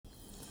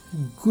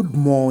Good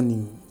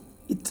morning.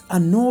 It's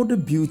another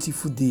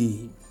beautiful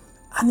day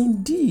and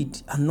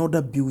indeed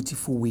another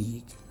beautiful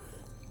week.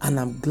 And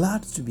I'm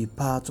glad to be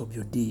part of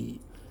your day.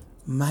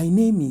 My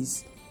name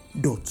is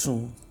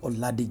Dotun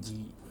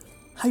Oladeji.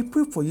 I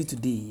pray for you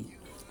today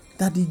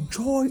that the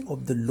joy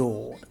of the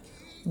Lord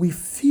will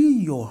fill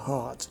your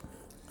heart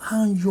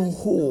and your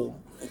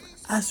home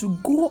as you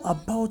go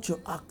about your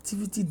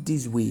activity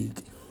this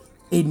week.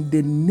 In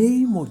the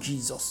name of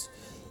Jesus,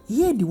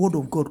 hear the word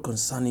of God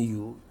concerning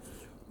you.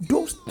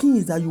 Those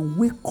things that you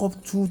wake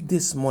up to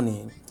this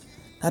morning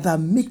that are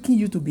making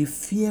you to be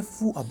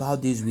fearful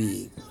about this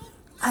week,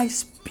 I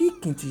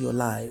speak into your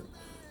life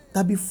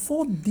that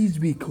before this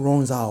week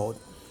runs out,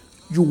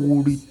 you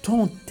will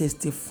return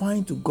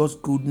testifying to God's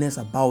goodness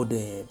about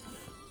them.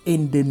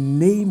 In the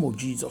name of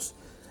Jesus,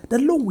 the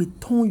Lord will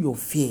turn your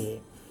fear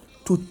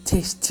to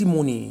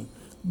testimony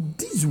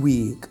this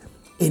week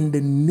in the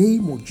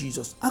name of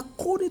Jesus,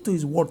 according to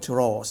his word to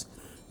us,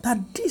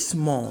 that this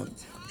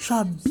month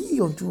shall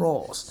be unto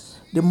us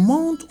the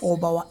month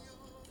of our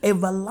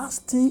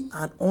everlasting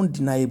and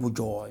undeniable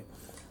joy.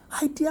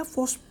 I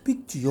therefore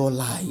speak to your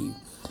life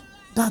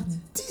that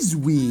this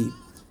way,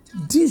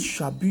 this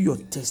shall be your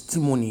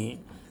testimony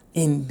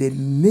in the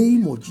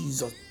name of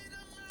Jesus.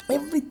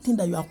 Everything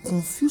that you are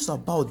confused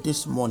about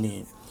this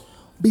morning,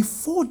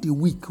 before the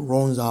week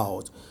runs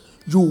out,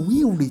 you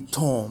will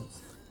return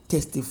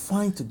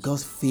testifying to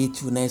God's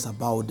faithfulness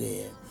about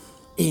them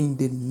in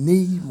the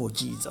name of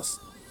Jesus.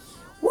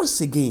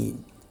 Once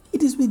again,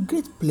 it is with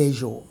great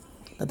pleasure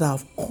that I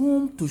have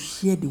come to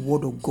share the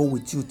word of God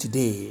with you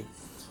today.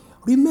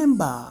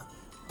 Remember,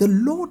 the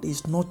Lord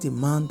is not a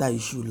man that he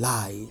should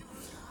lie.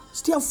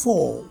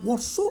 Therefore,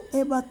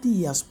 whatsoever thing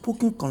he has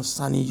spoken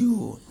concerning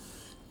you,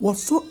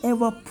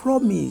 whatsoever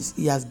promise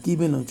he has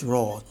given unto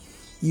us,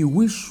 he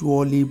will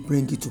surely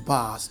bring it to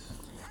pass.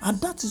 And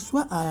that is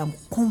why I am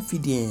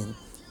confident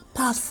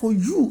that for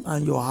you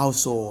and your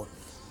household,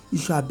 it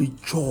shall be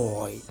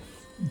joy,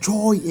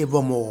 joy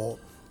evermore,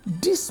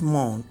 this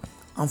month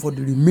and for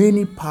the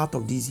remaining part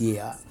of this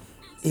year.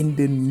 In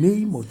the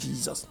name of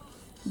Jesus.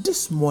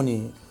 This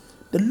morning,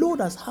 the Lord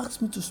has asked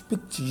me to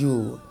speak to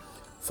you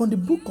from the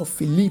book of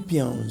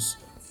Philippians,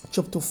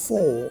 chapter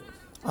 4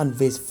 and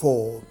verse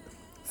 4.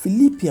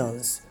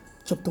 Philippians,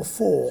 chapter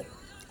 4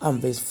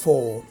 and verse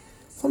 4.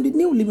 From the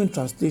New Living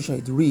Translation,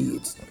 it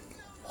reads,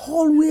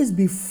 "Always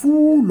be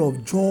full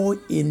of joy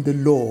in the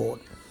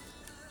Lord.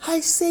 I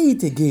say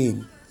it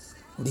again,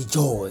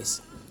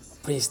 rejoice."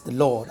 Praise the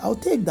Lord. I'll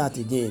take that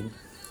again.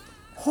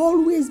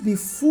 Always be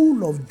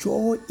full of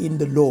joy in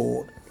the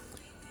Lord.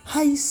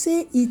 I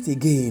say it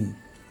again,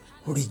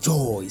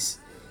 rejoice.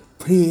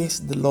 Praise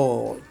the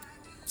Lord.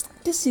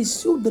 This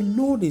is who the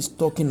Lord is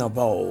talking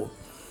about.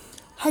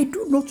 I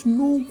do not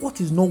know what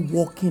is not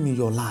working in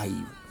your life.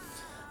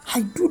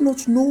 I do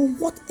not know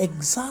what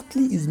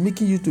exactly is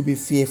making you to be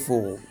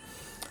fearful.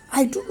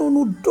 I do not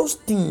know those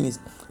things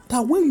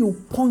that when you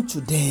point to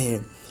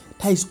them,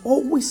 there is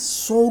always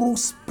sorrow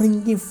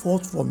springing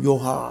forth from your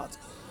heart.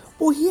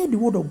 But hear the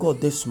word of God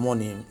this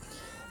morning.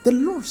 The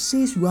Lord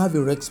says you have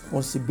a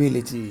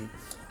responsibility.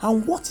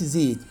 And what is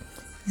it?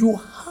 You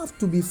have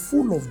to be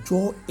full of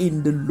joy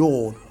in the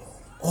Lord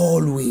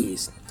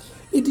always.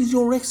 It is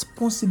your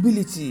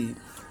responsibility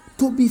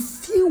to be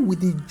filled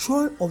with the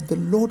joy of the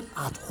Lord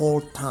at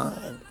all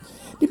times.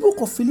 The book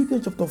of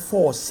Philippians chapter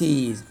 4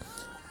 says,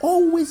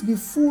 "Always be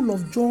full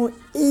of joy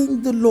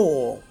in the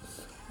Lord."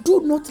 Do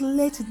not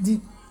let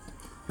the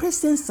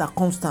present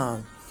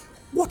circumstance,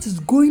 what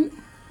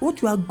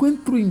you are going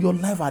through in your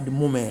life at the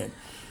moment,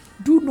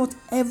 do not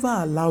ever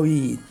allow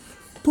it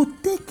to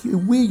take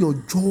away your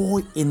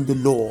joy in the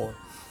Lord.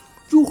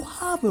 You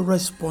have a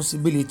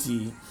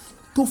responsibility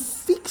to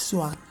fix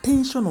your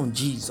attention on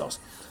Jesus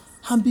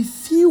and be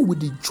filled with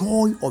the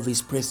joy of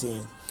his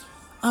presence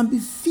and be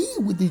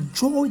filled with the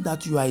joy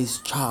that you are his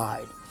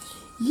child.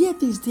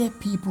 Yet is there,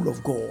 people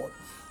of God,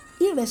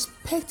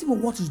 irrespective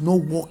of what is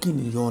not working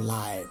in your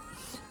life,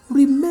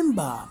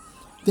 remember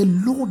the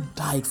Lord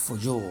died for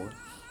you.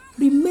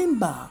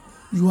 Remember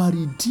you are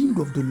redeemed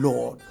of the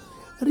Lord.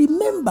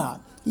 Remember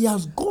he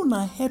has gone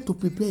ahead to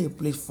prepare a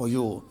place for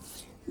you.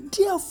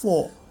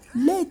 Therefore,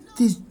 let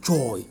this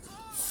joy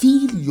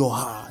fill your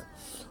heart.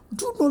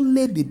 Do not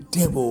let the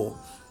devil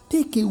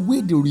take away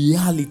the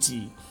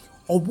reality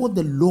of what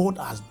the Lord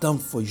has done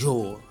for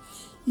you.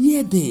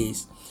 Hear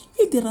this.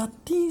 If there are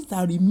things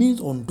that remain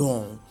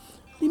undone,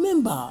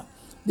 remember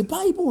the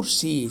Bible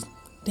says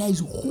there is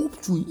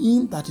hope to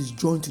him that is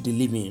joined to the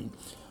living.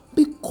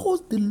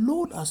 Because the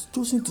Lord has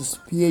chosen to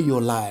spare your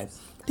life,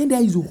 then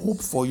there is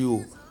hope for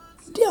you.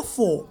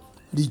 Therefore,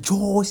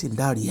 rejoice in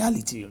that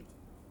reality.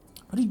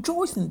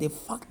 Rejoice in the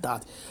fact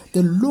that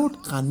the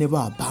Lord can never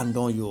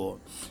abandon you.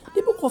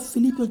 The book of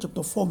Philippians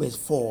chapter 4 verse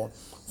 4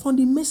 from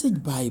the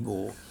Message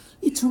Bible,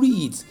 it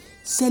reads,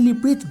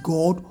 "Celebrate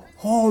God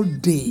all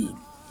day,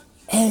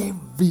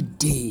 every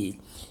day."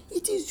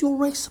 It is your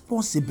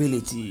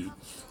responsibility.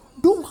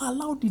 Don't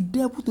allow the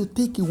devil to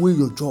take away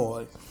your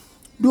joy.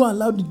 Don't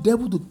allow the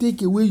devil to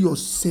take away your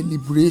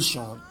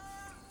celebration.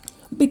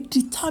 Be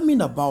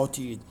determined about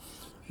it.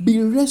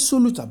 Be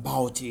resolute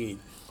about it.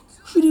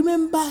 You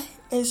remember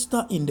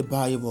Esther in the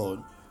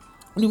Bible.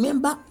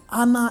 Remember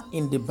Hannah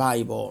in the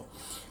Bible.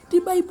 The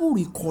Bible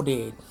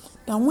recorded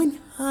that when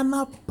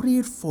Hannah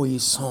prayed for a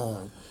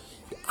son,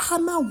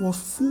 Hannah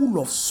was full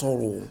of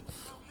sorrow.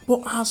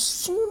 But as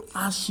soon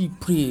as she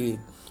prayed,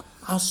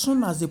 as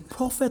soon as the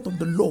prophet of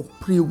the Lord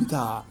prayed with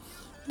her,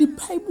 the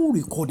Bible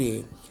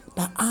recorded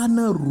that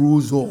Hannah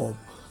rose up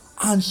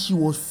and she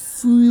was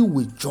filled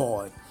with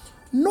joy.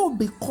 Not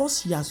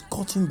because she has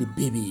gotten the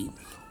baby,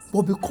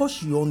 but because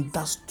she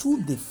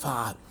understood the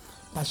fact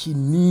that she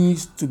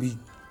needs to be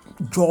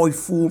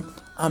joyful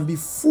and be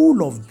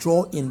full of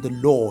joy in the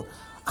Lord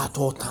at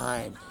all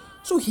times.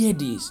 So hear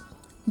this.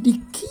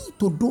 The key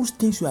to those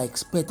things you are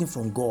expecting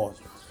from God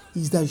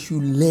is that you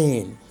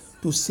learn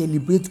to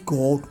celebrate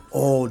God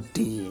all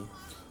day.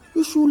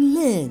 You should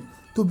learn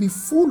to be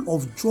full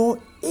of joy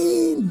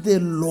in the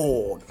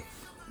Lord.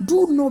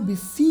 Do not be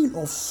filled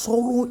of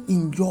sorrow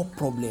in your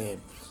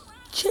problem.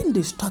 Change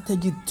the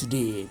strategy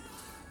today.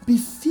 Be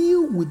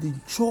filled with the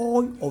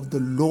joy of the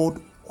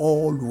Lord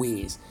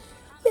always.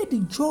 Let the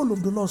joy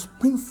of the Lord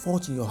spring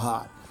forth in your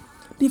heart.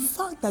 The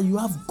fact that you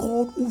have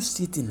God who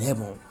sits in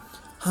heaven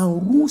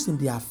and rules in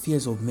the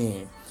affairs of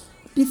men.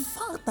 The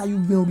fact that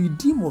you've been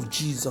redeemed of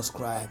Jesus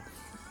Christ.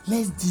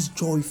 Let this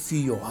joy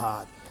fill your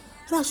heart.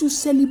 And as you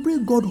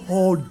celebrate God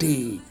all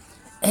day,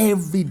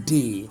 every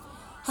day,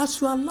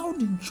 as you allow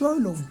the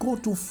joy of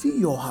God to fill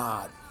your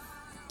heart,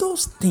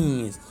 those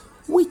things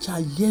which are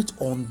yet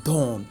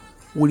undone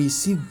will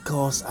receive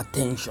God's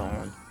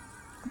attention.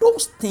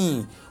 Those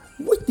things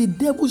which the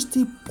devil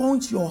still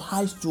points your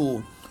eyes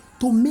to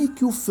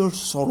make you feel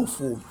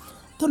sorrowful,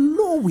 the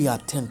Lord will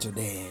attend to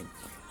them.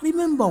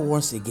 Remember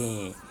once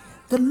again,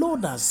 the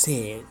Lord has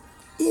said,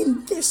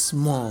 in this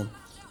month,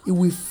 He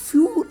will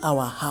fill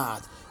our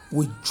heart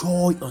with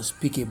joy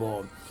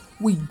unspeakable,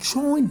 with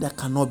joy that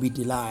cannot be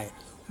denied,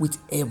 with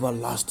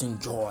everlasting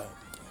joy.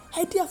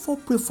 I therefore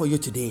pray for you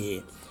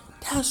today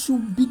that as you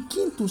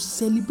begin to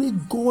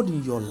celebrate God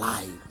in your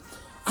life,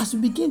 as you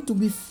begin to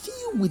be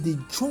filled with the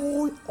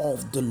joy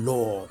of the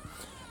Lord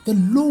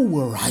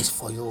will rise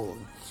for you.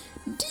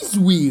 This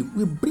way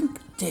will bring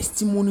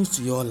testimonies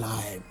to your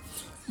life.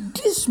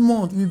 This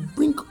month will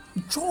bring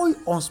joy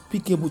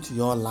unspeakable to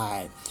your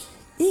life.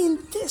 In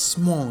this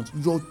month,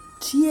 your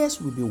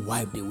tears will be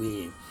wiped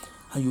away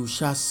and you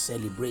shall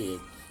celebrate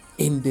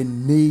in the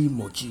name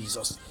of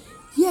Jesus.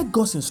 Hear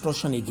God's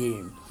instruction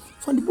again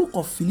from the book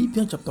of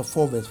Philippians chapter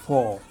 4 verse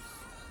 4.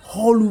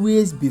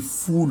 Always be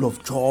full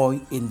of joy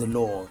in the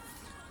Lord.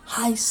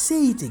 I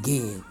say it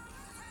again,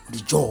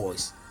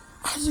 rejoice.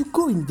 As you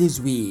go in this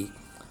way,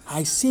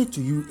 I say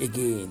to you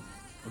again,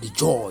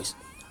 rejoice,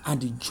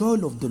 and the joy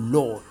of the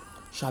Lord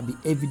shall be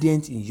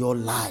evident in your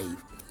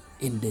life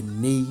in the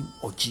name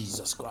of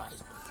Jesus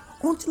Christ.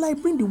 Until I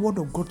bring the word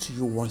of God to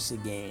you once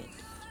again,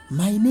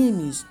 my name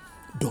is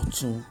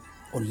Dotun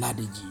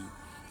Oladeji.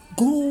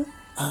 Go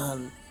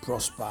and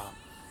prosper.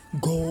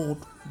 God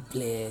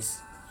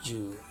bless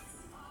you.